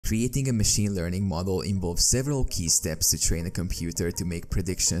Creating a machine learning model involves several key steps to train a computer to make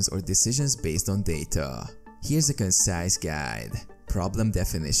predictions or decisions based on data. Here's a concise guide. Problem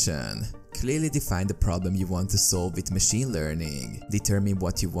definition. Clearly define the problem you want to solve with machine learning. Determine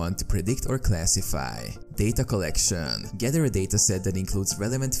what you want to predict or classify. Data collection. Gather a dataset that includes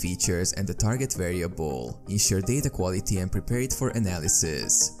relevant features and the target variable. Ensure data quality and prepare it for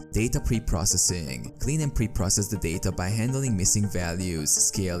analysis. Data pre-processing. Clean and pre-process the data by handling missing values,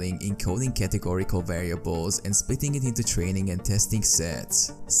 scaling, encoding categorical variables, and splitting it into training and testing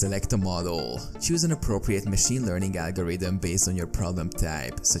sets. Select a model. Choose an appropriate machine learning algorithm based on your problem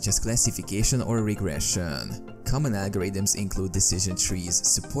type, such as classification or regression. Common algorithms include decision trees,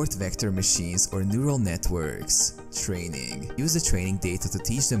 support vector machines, or neural networks. Training. Use the training data to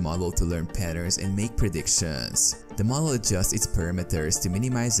teach the model to learn patterns and make predictions. The model adjusts its parameters to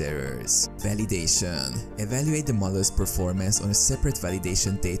minimize errors. Validation. Evaluate the model's performance on a separate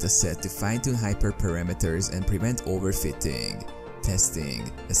validation dataset to fine-tune hyperparameters and prevent overfitting. Testing.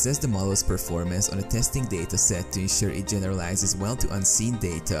 Assess the model's performance on a testing dataset to ensure it generalizes well to unseen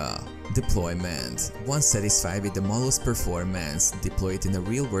data. Deployment. Once satisfied with the model's performance, deploy it in a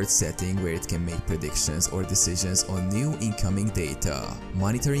real-world setting where it can make predictions or decisions on new incoming data.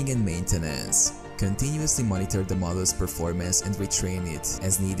 Monitoring and maintenance. Continuously monitor the model's performance and retrain it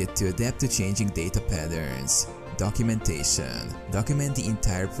as needed to adapt to changing data patterns. Documentation. Document the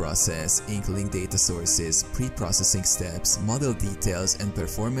entire process, including data sources, pre-processing steps, model details, and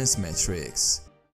performance metrics.